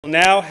We'll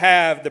now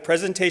have the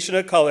presentation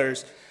of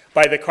colors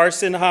by the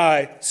Carson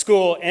High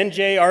School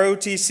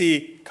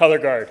NJROTC Color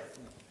Guard.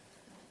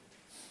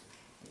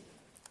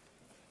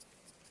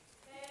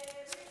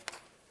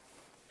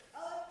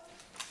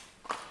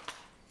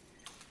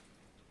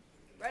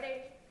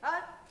 Ready,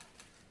 hot,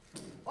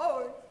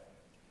 forward,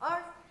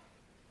 arm.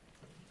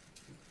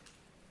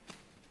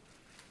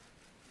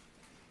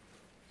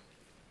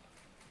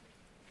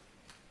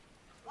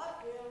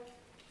 Left wheel,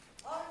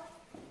 arm.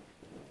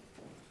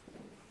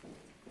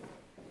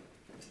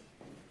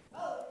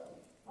 Color,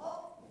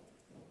 halt.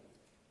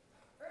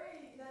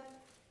 Breathe in,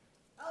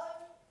 color.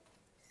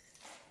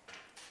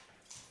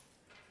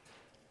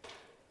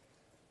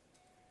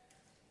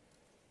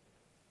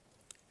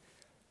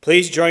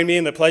 Please join me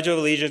in the Pledge of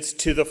Allegiance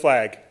to the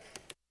flag.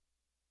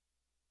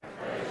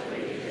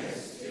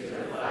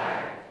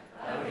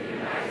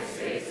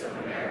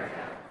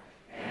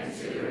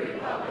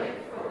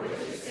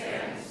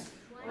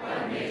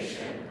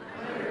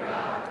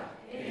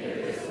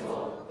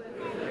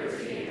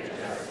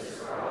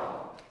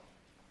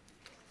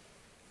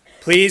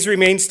 Please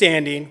remain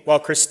standing while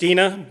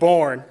Christina,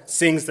 Bourne,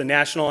 sings the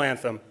National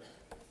Anthem.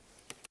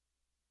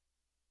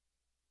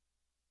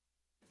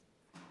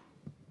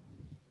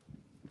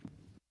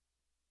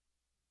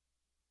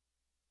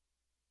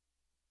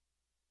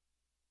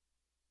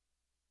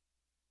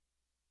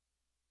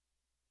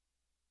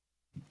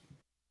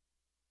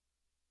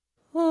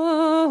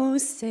 Oh,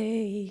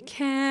 say,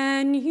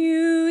 can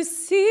you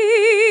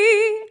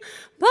see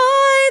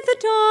by the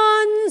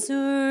dawn's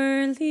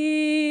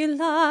early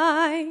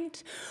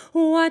light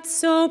what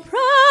so proudly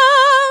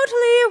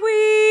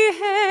we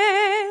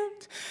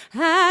hailed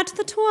at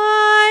the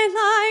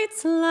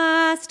twilight's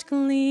last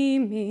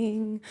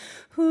gleaming,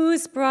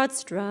 whose broad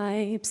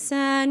stripes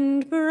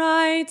and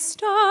bright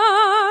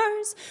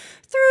stars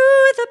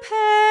through the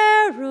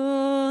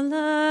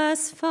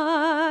perilous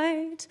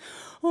fight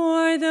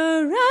o'er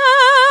the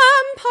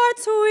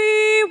ramparts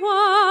we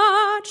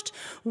watched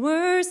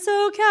were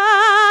so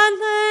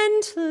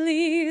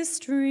gallantly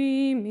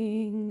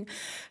streaming,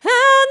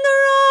 and the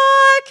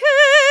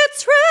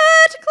rockets'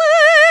 red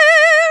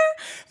glare,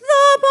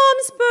 the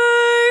bombs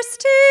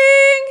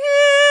bursting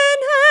in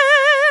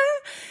air,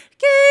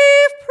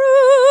 gave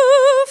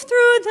proof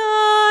through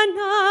the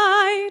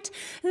night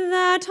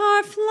that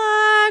our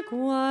flag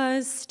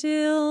was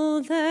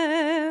still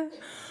there.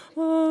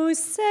 Oh,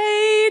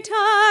 say,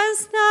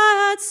 does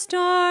that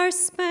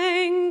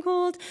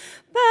star-spangled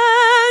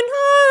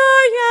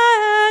banner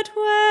yet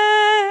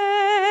wave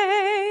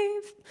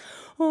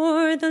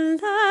o'er the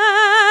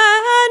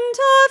land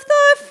of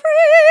the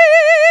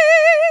free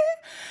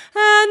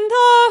and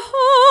the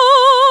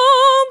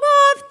home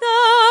of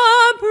the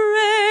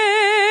brave?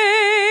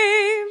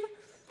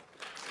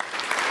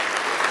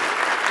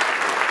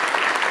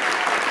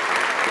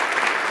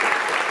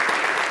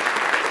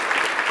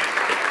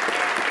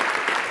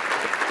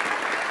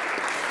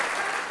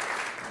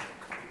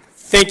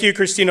 Thank you,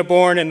 Christina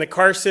Bourne and the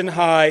Carson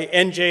High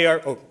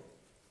NJR. Oh.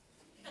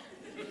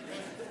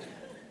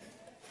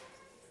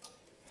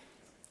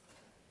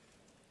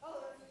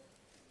 Color,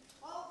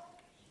 halt,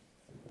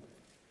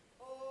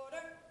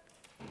 order,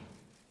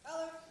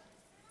 color.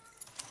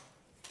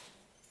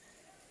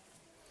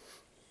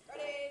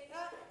 Ready,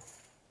 hot,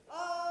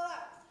 all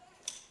out.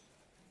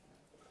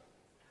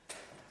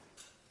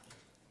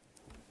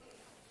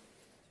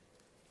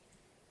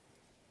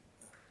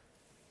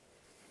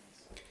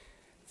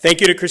 Thank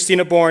you to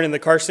Christina Bourne and the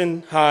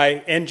Carson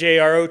High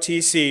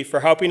NJROTC for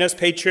helping us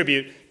pay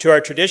tribute to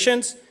our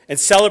traditions and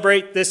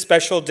celebrate this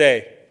special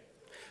day.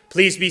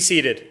 Please be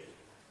seated.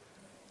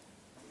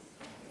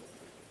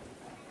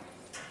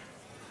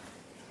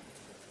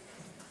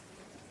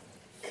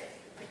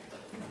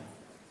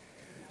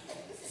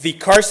 The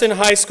Carson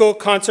High School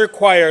Concert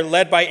Choir,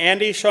 led by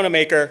Andy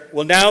Sonnemaker,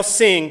 will now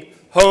sing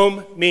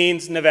Home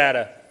Means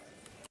Nevada.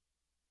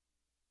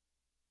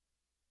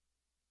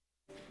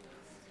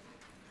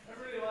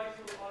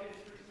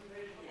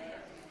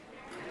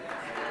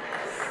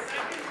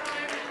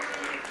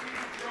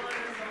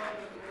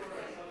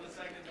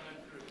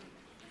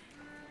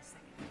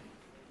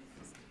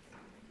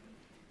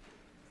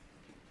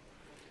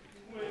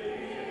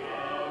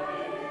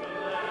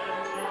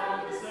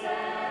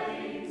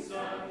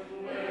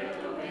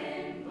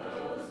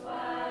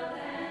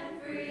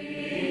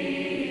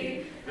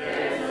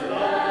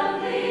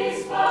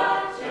 Spot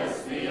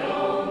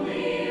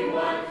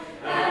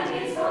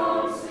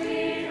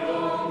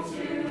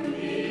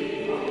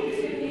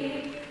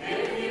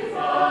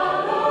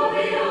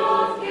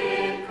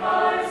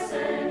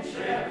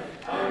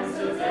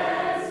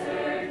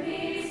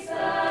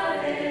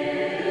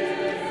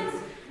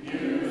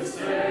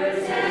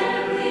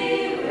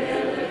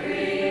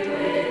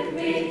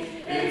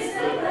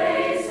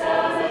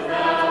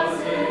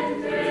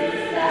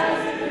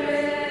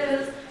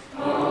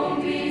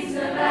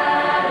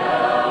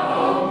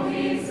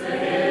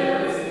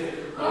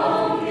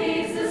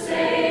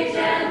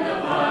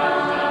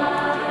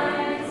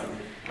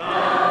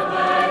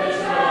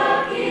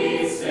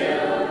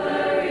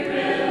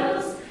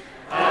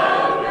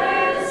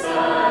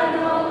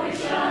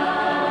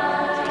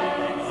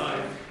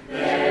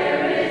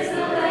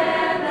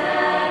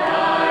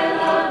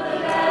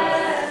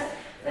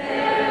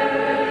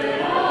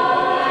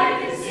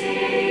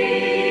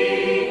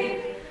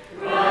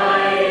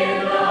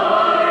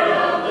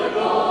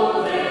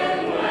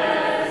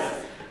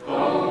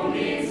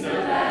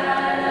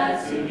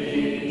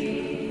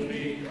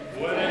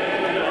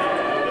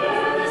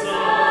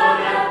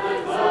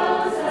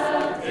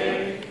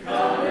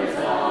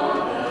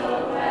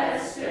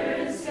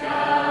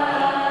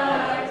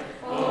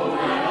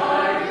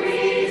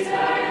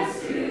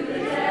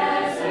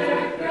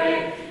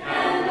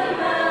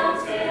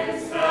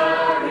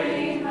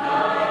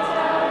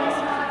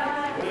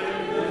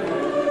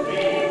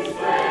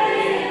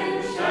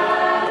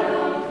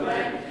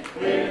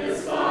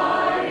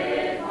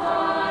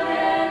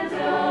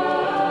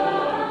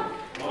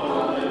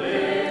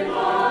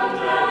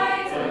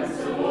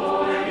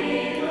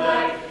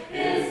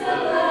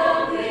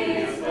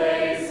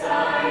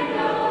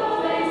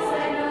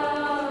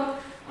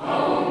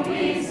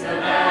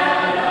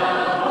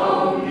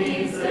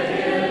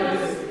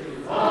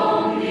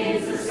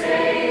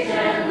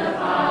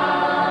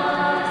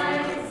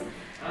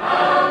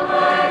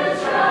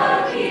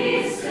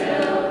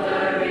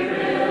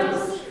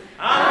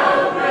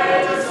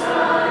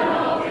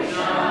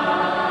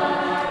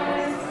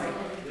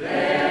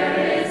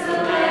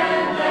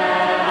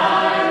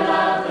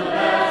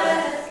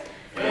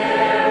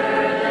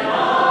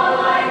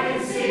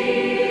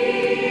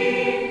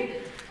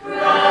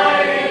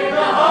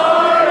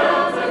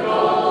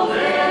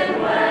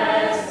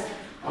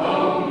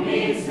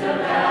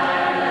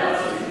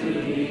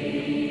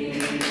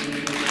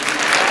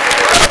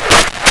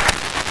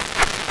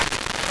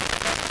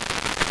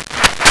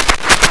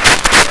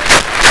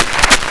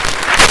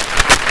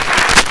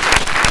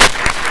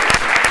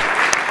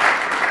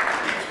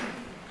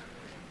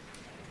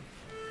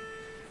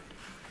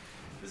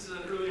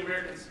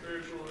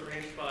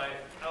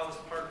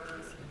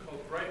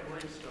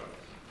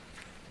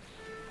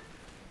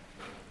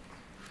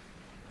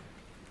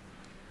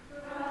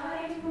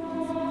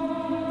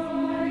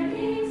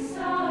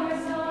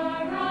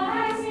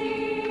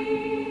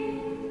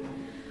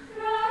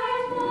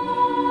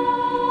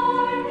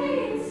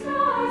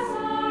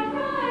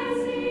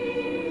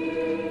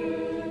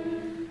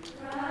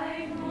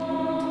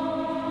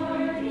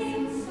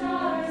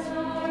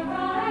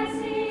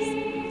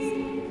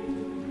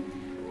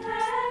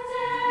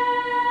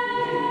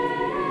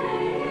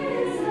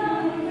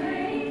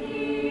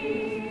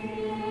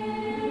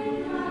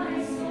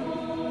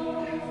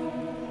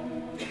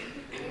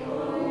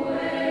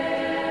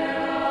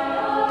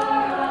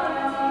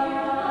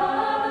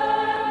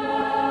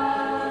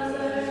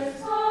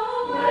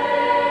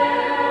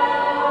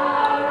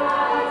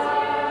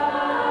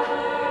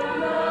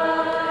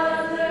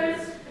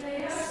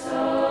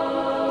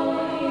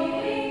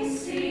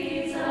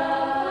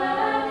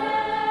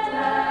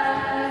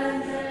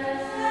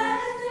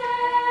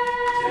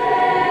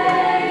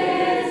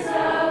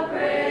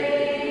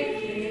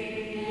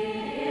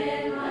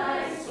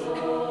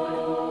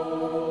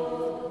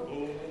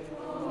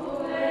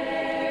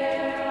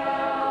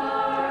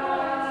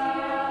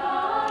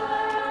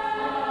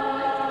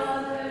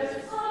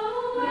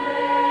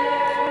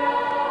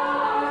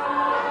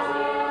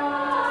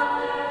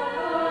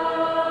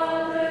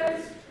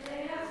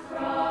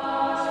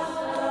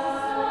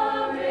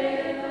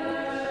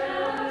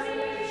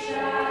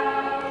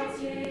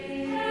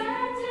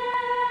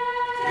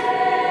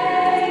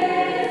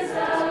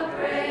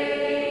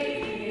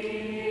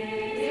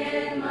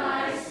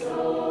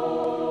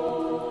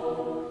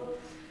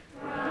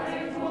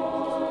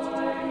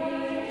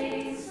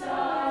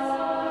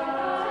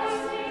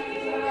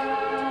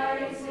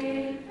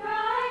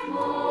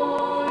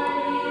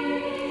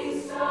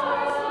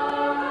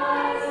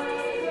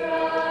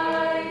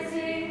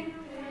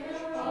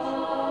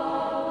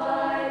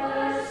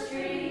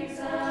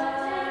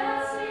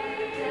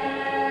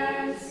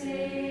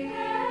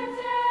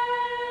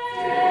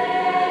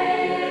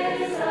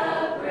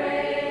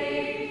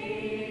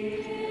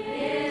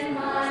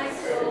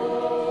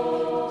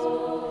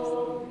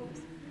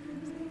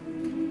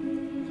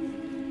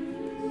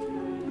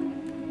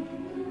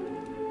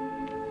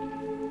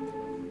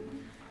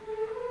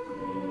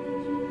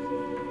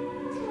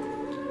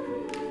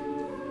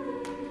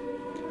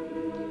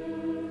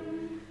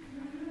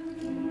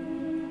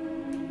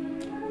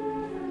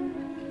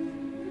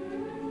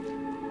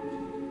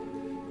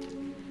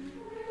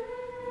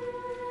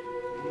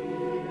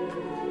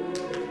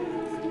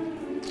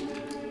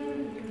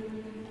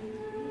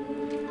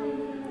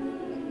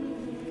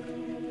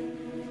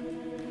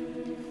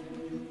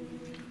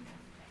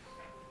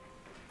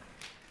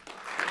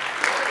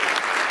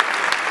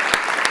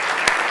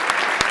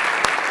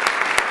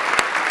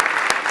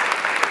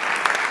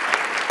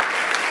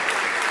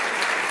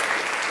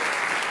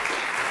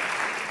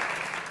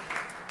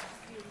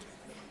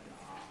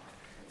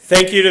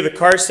Thank you to the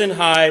Carson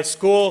High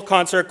School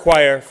Concert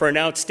Choir for an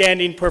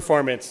outstanding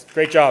performance.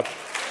 Great job.